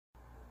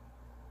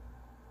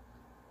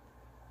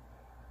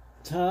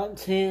Top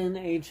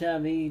 10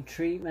 HIV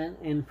treatment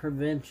and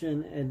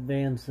prevention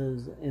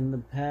advances in the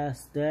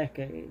past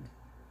decade.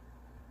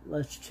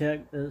 Let's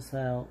check this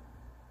out.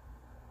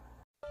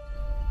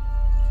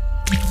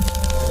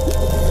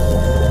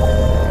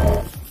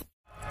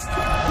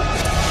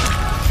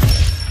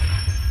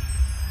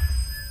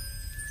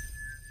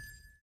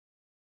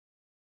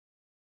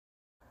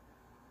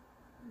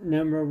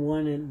 Number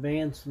 1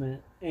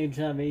 advancement,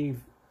 HIV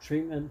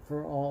treatment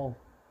for all.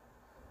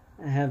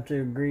 I have to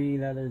agree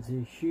that it's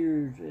a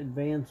huge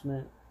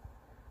advancement.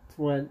 It's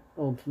what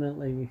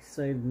ultimately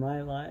saved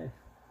my life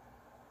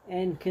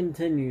and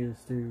continues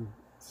to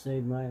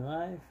save my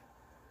life.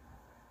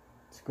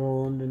 Let's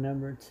go on to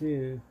number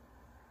 2.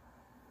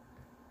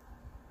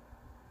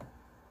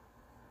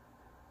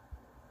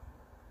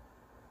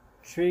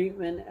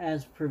 Treatment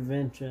as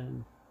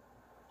prevention,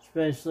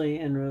 especially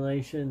in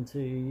relation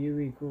to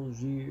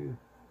U=U.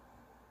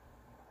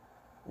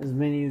 As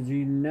many of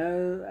you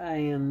know, I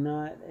am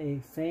not a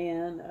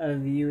fan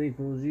of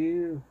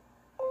U=U.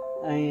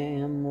 I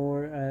am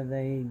more of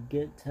a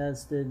get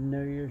tested,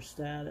 know your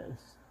status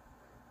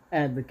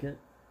advocate.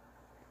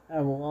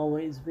 I will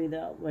always be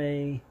that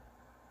way,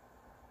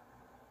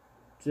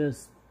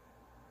 just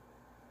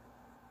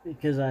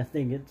because I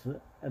think it's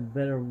a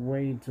better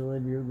way to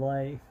live your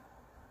life.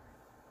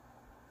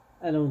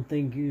 I don't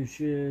think you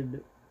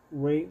should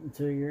wait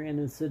until you're in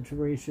a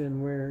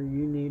situation where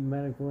you need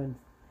medical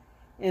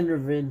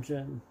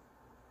intervention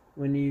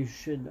when you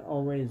should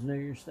always know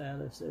your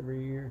status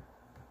every year.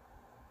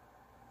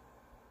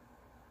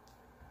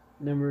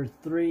 Number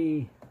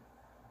 3,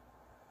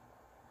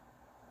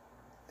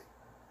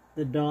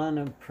 the dawn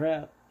of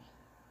PrEP.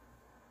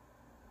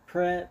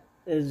 PrEP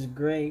is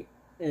great.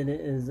 It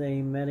is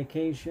a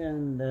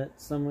medication that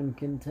someone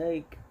can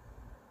take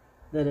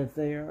that if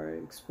they are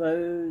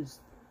exposed,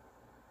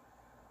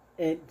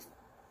 it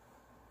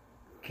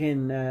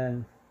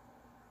can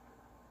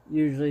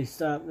usually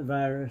stop the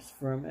virus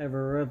from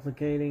ever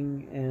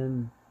replicating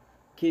and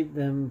keep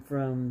them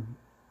from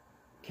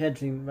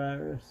catching the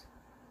virus.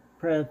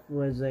 PrEP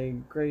was a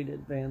great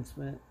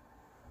advancement.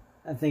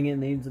 I think it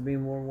needs to be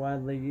more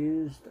widely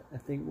used. I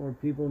think more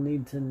people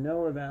need to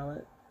know about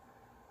it,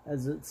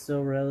 as it's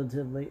still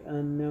relatively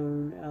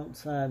unknown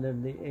outside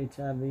of the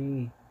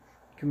HIV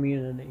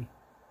community.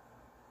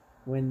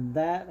 When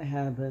that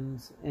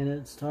happens and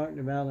it's talked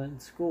about in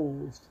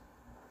schools,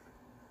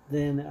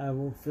 then I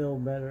will feel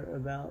better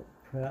about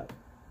PrEP.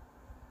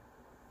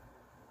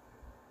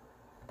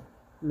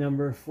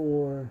 Number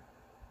 4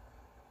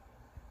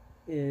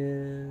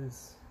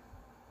 is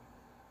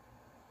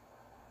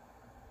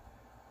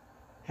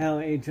how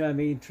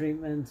HIV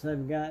treatments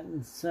have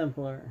gotten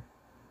simpler.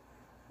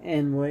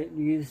 And what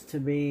used to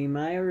be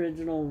my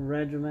original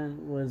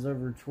regimen was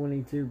over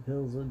 22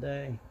 pills a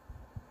day.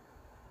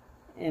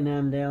 And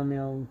I'm down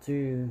now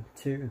to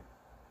 2.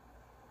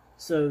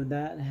 So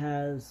that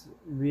has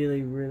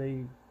really,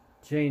 really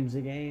changed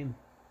the game.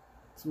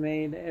 It's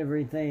made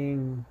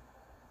everything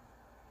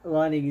a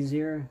lot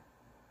easier.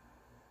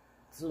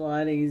 It's a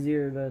lot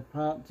easier to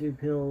pop 2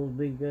 pills,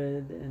 be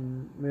good,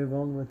 and move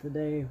on with the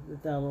day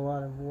without a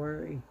lot of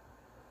worry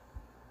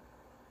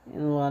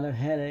and a lot of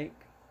headache.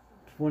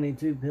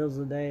 22 pills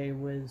a day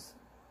was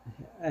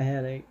a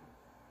headache.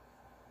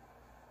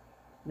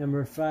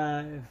 Number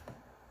 5.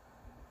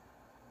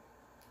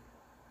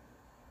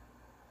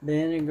 The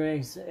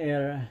integrase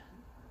era.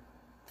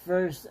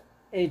 First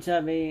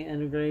HIV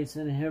integrase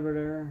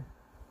inhibitor,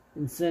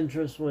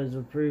 Incentris, was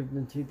approved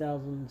in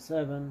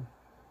 2007.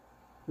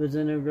 The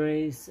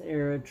integrase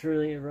era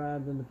truly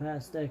arrived in the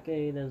past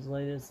decade as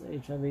latest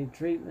HIV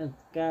treatment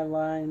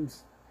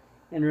guidelines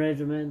and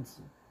regimens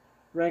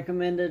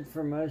recommended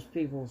for most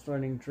people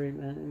starting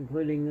treatment,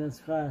 including this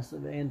class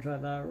of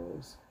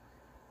antivirals.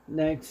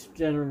 Next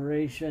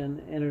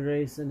generation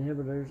integrase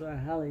inhibitors are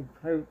highly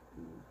potent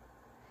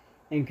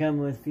and come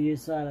with few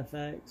side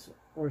effects,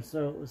 or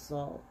so it was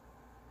thought.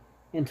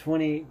 In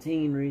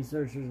 2018,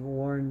 researchers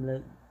warned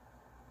that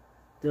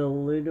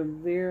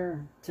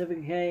dolutegravir,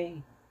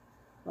 Tivicay,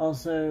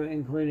 also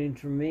including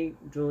Tramique,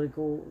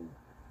 Julissa,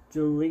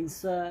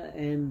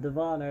 and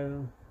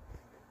Dovato,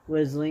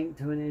 was linked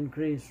to an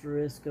increased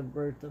risk of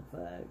birth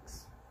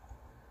defects.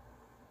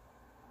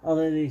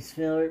 Although these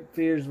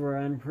fears were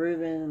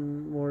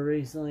unproven, more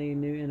recently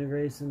new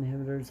integrase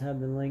inhibitors have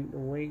been linked to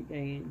weight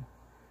gain.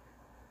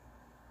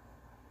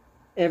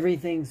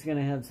 Everything's going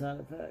to have side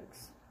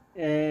effects.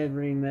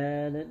 Every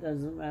med, it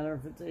doesn't matter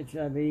if it's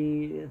HIV,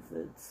 if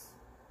it's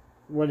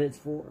what it's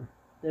for.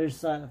 There's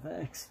side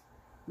effects.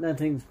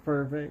 Nothing's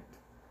perfect.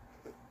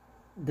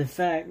 The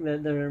fact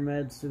that there are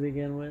meds to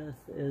begin with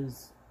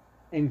is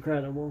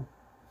incredible.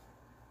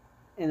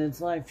 And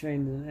it's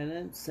life-changing, and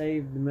it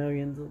saved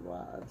millions of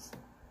lives.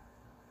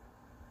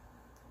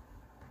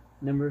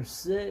 Number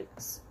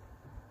 6,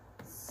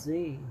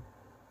 C.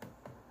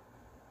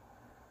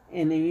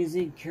 An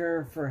easy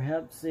cure for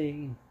Hep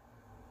C.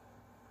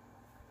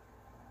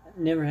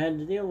 Never had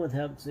to deal with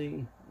Hep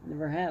C.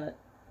 Never had it.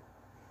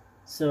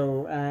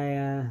 So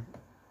I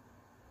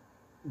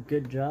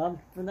good job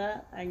for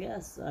that, I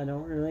guess. I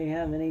don't really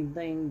have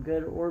anything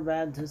good or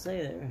bad to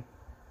say there.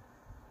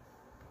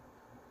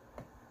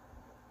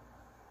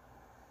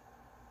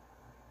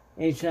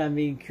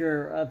 HIV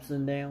cure ups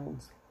and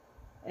downs.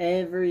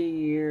 Every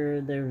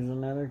year there's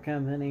another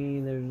company,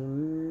 there's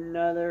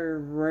another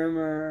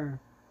rumor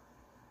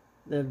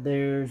that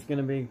there's going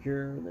to be a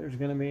cure, there's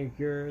going to be a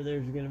cure,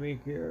 there's going to be a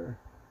cure.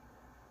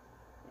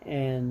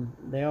 And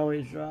they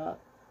always drop.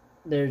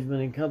 There's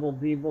been a couple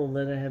people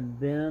that have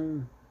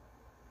been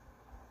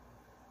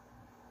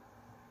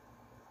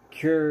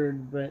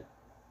cured, but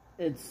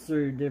it's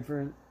through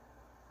different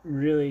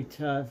really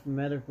tough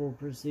medical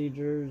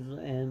procedures,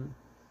 and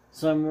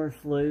some were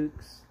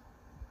flukes.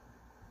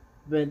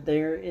 But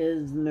there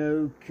is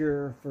no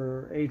cure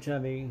for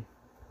HIV.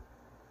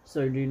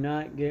 So do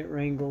not get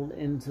wrangled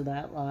into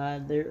that lie.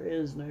 There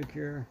is no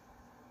cure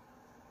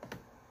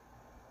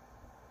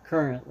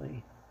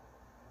currently.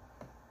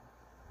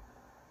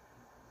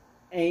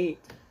 8.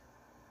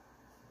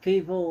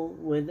 People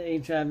with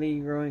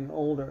HIV growing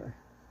older.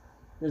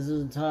 This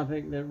is a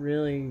topic that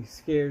really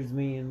scares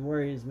me and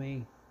worries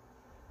me.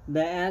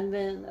 The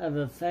advent of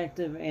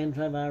effective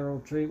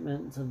antiviral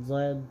treatments has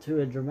led to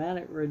a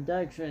dramatic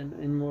reduction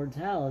in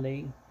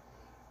mortality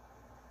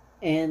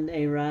and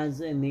a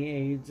rise in the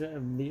age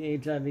of the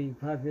HIV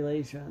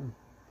population.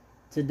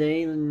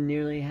 Today,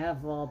 nearly half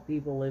of all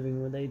people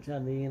living with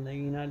HIV in the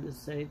United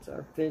States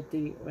are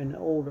 50 and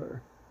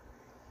older.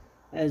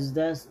 As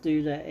deaths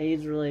due to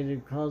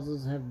AIDS-related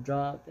causes have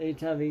dropped,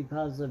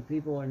 HIV-positive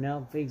people are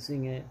now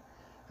facing a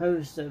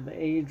host of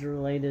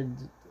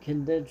age-related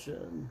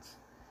conditions,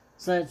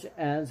 such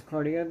as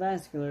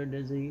cardiovascular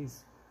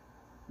disease,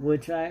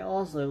 which I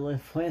also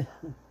live with,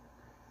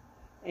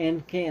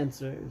 and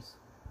cancers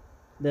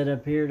that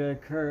appear to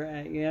occur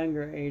at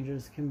younger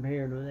ages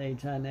compared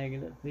with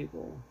HIV-negative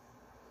people.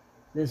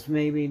 This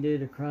may be due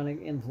to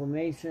chronic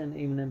inflammation,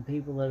 even in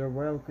people that are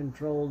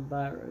well-controlled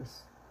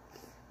virus,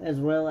 as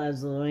well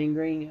as the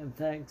lingering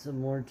effects of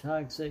more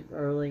toxic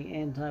early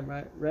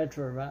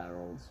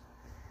antiretrovirals.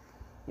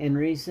 In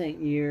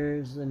recent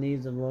years, the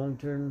needs of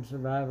long-term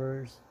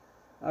survivors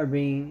are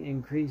being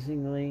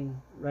increasingly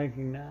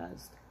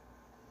recognized.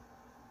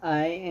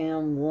 I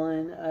am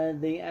one of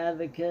the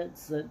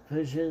advocates that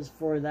pushes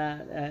for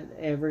that at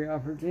every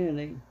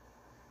opportunity.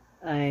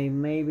 I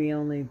may be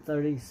only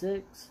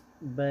 36,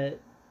 but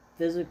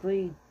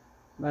physically,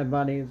 my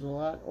body is a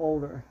lot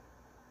older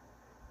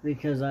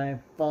because I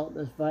fought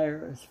this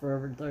virus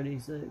for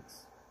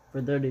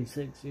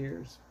 36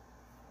 years.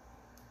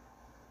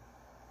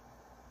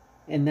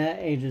 And that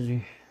ages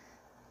you.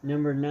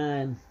 Number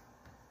 9.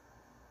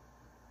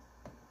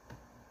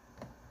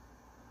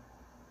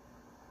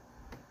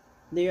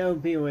 The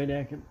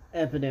opioid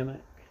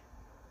epidemic.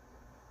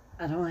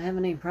 I don't have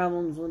any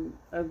problems with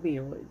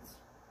opioids.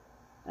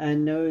 I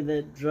know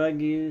that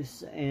drug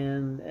use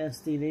and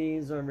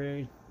STDs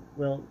are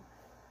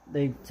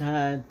they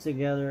tie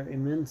together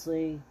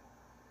immensely.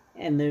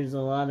 And there's a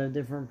lot of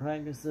different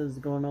practices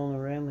going on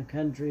around the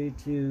country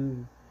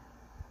to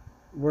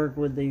work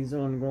with these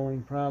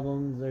ongoing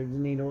problems. There's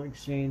needle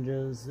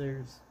exchanges,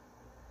 there's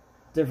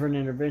different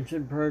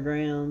intervention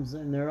programs,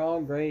 and they're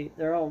all great.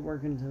 They're all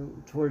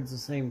working towards the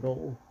same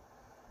goal.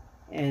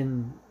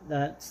 And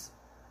that's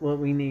what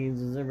we need,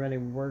 is everybody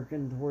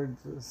working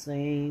towards the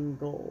same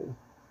goal.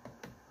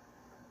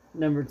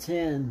 Number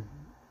 10,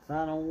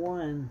 final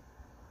one.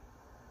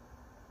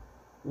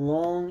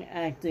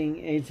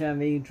 Long-acting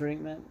HIV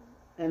treatment.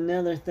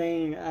 Another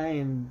thing I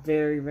am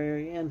very,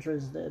 very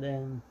interested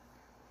in.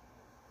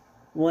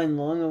 One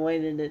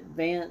long-awaited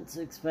advance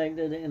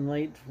expected in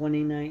late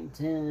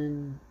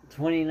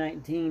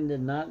 2019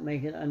 did not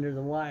make it under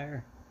the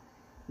wire.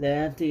 The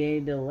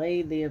FDA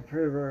delayed the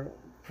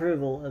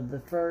approval of the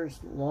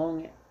first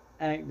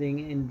long-acting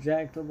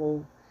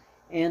injectable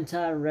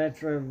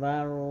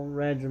antiretroviral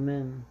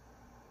regimen,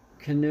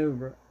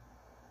 Canuva.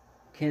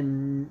 I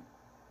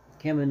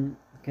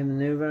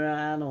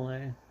don't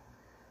know.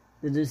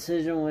 The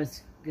decision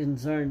was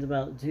concerns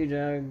about the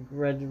two-drug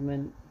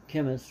regimen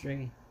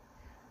chemistry.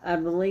 I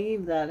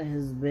believe that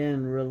has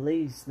been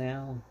released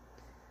now,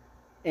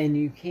 and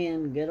you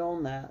can get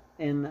on that,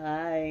 and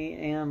I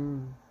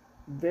am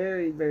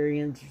very, very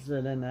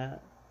interested in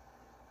that.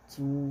 It's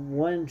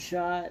one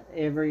shot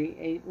every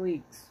 8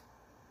 weeks.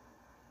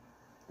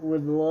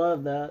 Would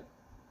love that.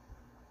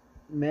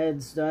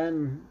 Meds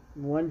done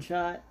one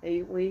shot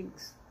 8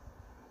 weeks.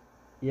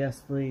 Yes,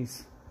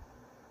 please.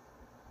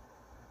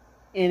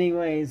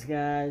 Anyways,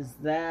 guys,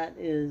 that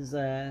is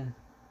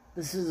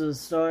this is the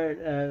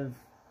start of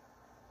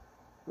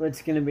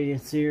what's going to be a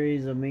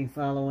series of me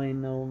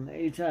following on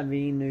HIV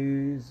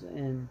news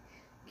and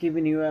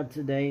keeping you up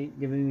to date,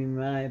 giving you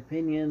my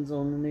opinions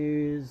on the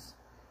news,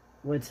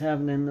 what's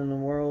happening in the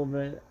world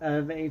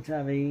of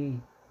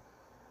HIV,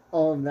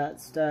 all of that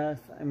stuff.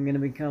 I'm going to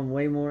become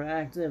way more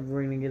active.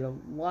 We're going to get a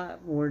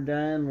lot more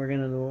done. We're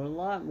going to do a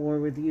lot more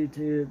with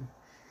YouTube.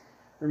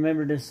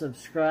 Remember to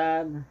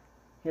subscribe,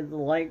 hit the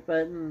like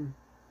button,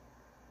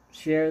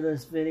 share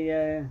this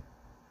video.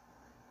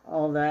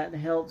 All that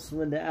helps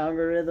with the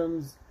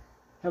algorithms.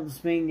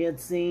 helps me get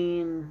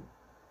seen.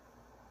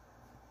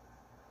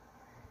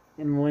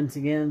 And once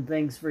again,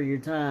 thanks for your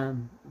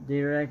time.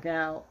 D-Rec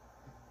out.